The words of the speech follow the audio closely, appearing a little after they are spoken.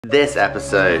This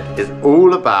episode is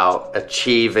all about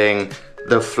achieving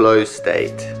the flow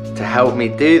state. To help me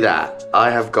do that,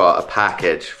 I have got a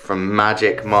package from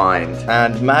Magic Mind.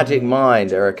 And Magic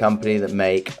Mind are a company that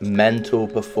make mental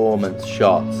performance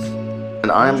shots.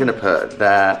 And I'm gonna put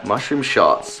their mushroom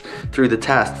shots through the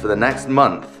test for the next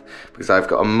month because I've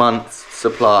got a month's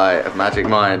supply of Magic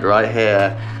Mind right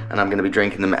here, and I'm gonna be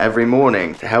drinking them every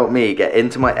morning to help me get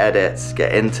into my edits,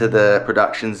 get into the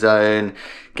production zone,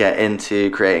 get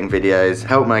into creating videos,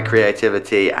 help my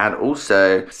creativity, and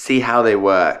also see how they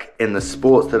work in the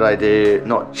sports that I do,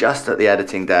 not just at the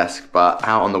editing desk, but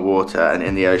out on the water and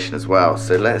in the ocean as well.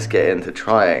 So let's get into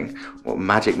trying what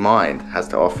Magic Mind has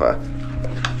to offer.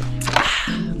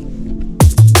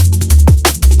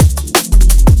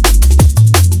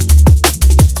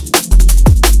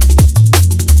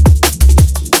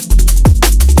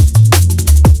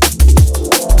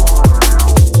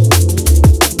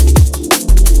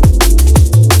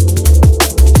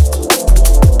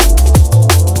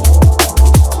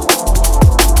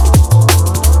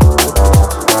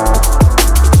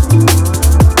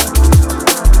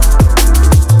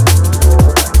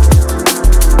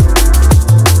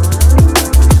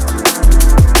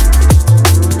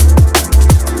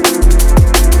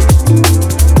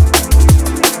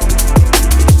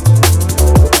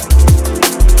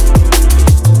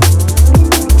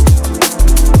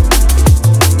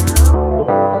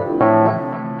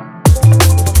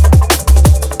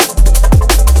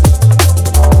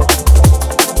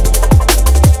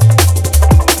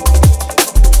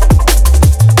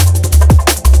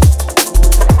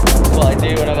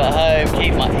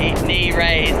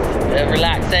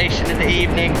 Relaxation in the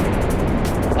evening,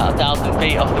 about 1,000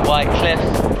 feet off the white cliffs.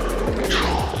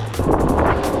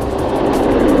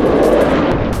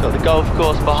 Got the golf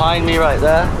course behind me right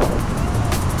there.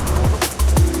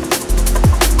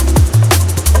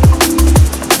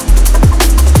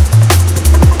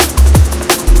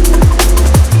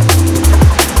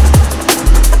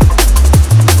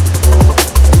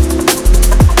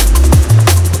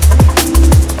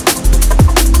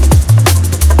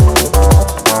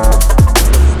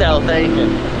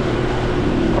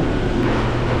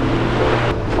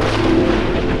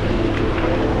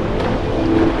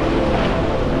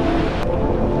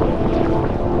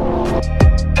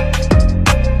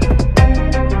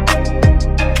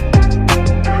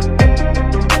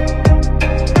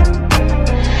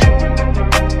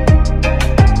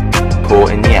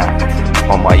 In the act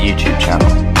on my YouTube channel.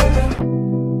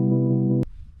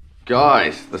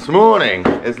 Guys, this morning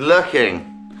is looking,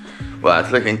 well,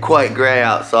 it's looking quite grey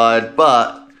outside,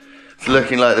 but it's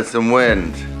looking like there's some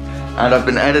wind. And I've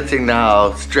been editing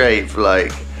now straight for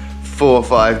like 4 or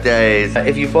 5 days.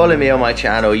 If you follow me on my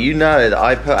channel, you know that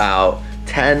I put out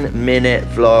 10-minute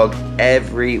vlog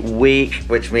every week,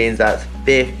 which means that's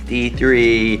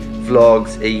 53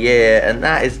 vlogs a year, and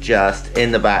that is just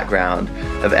in the background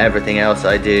of everything else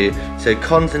I do. So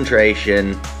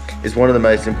concentration is one of the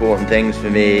most important things for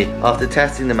me. After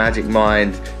testing the Magic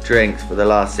Mind drinks for the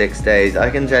last 6 days, I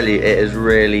can tell you it is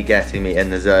really getting me in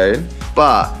the zone.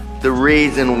 But the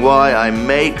reason why I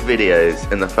make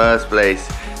videos in the first place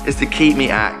is to keep me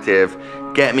active,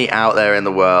 get me out there in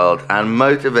the world, and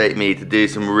motivate me to do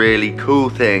some really cool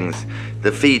things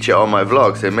that feature on my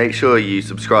vlog. So make sure you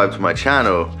subscribe to my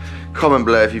channel, comment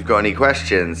below if you've got any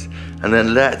questions, and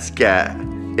then let's get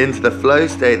into the flow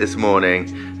state this morning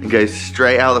and go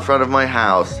straight out the front of my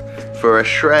house for a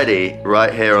shreddy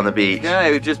right here on the beach. Yeah,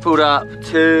 we've just pulled up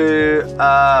to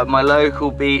my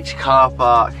local beach car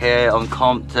park here on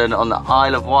Compton on the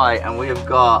Isle of Wight, and we have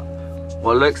got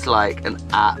what looks like an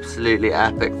absolutely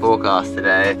epic forecast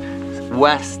today.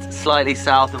 West, slightly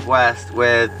south of west,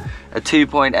 with a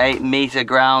 2.8 meter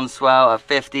ground swell at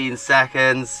 15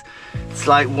 seconds. It's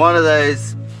like one of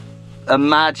those a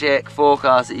magic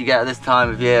forecast that you get at this time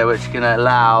of year, which can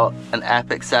allow an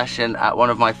epic session at one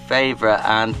of my favorite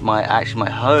and my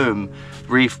home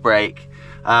reef break.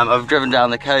 I've driven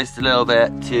down the coast a little bit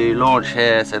to launch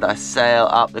here so that I sail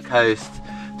up the coast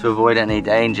to avoid any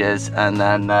dangers, and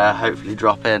then hopefully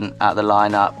drop in at the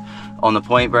lineup on the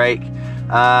point break.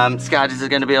 Scadges are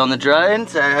going to be on the drone,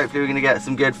 so hopefully we're going to get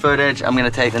some good footage. I'm going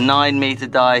to take the 9-meter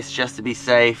dice just to be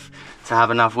safe, to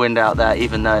have enough wind out there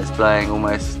even though it's blowing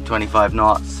almost 25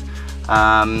 knots.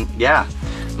 Yeah,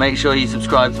 make sure you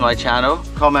subscribe to my channel,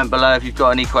 comment below if you've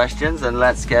got any questions, and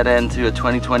let's get into a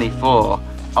 2024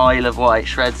 Isle of Wight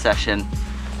shred session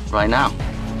right now.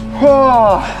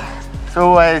 Oh, it's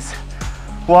always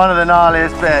one of the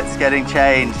gnarliest bits, getting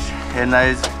changed in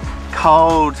those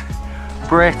cold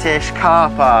British car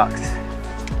parks,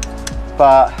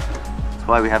 but that's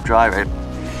why we have dry road.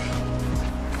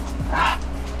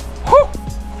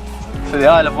 So the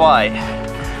Isle of Wight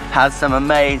has some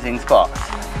amazing spots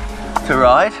to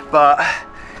ride, but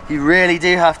you really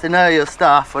do have to know your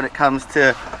stuff when it comes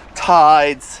to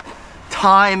tides,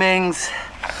 timings,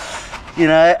 you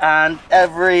know, and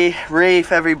every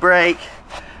reef, every break,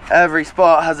 every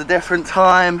spot has a different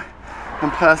time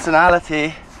and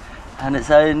personality and its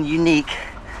own unique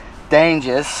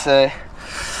dangers. So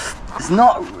it's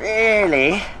not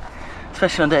really,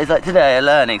 especially on days like today, a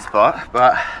learning spot,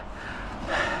 but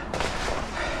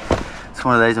it's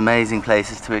one of those amazing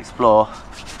places to explore.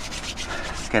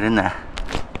 Let's get in there.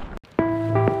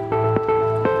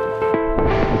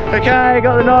 Okay,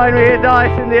 got the 9-meter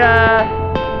dice in the air,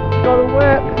 got the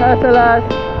whip, SLS.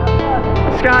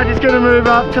 Scad is going to move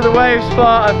up to the wave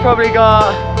spot. I've probably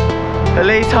got at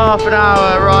least half an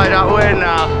hour ride upwind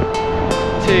now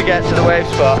to get to the wave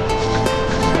spot,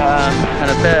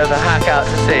 and a bit of a hack out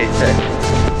to sea, so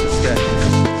let's go.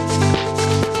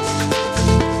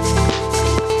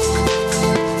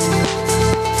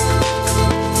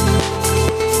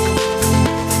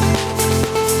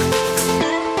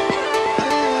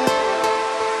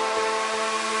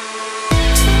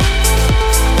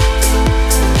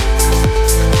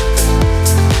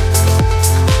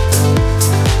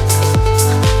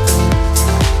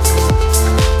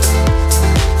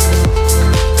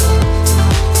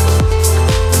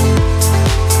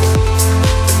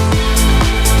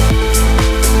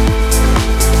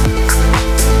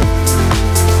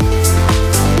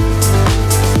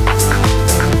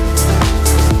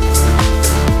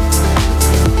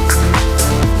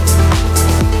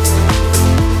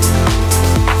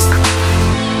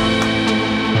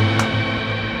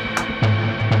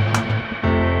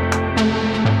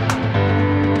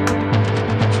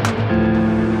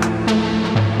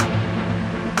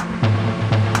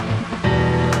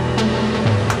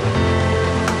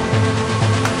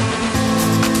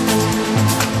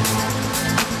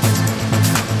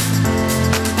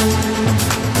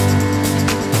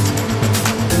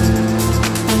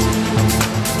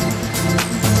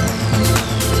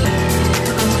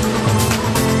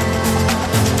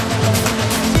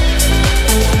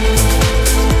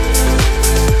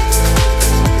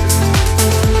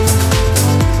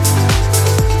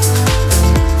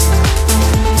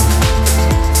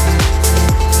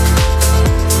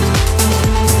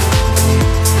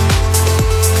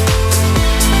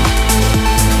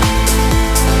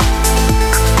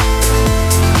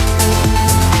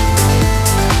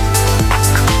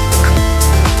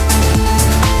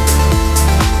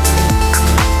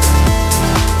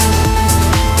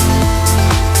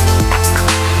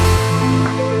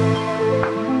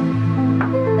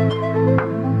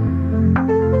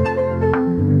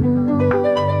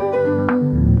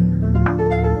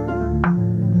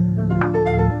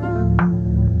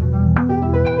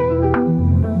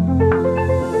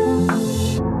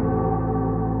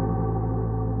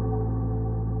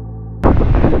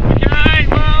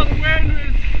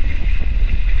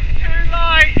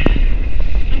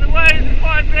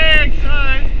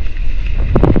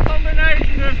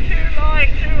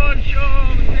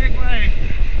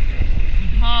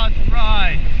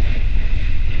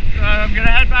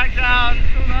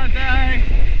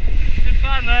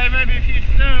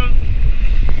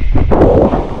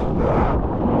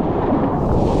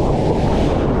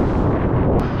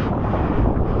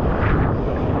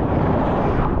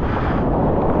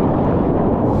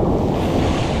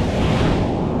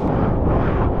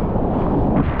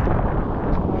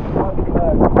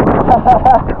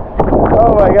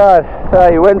 Oh my god,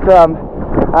 so you win some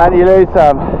and you lose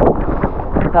some.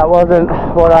 That wasn't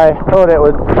what I thought it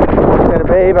was going to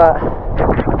be, but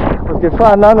it was good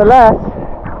fun nonetheless.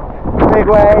 Big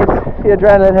waves, the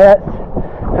adrenaline hits,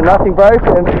 and nothing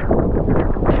broken.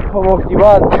 What more could you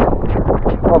want?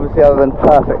 Obviously, other than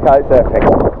perfect kite surfing.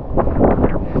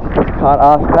 Just can't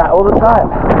ask that all the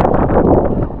time.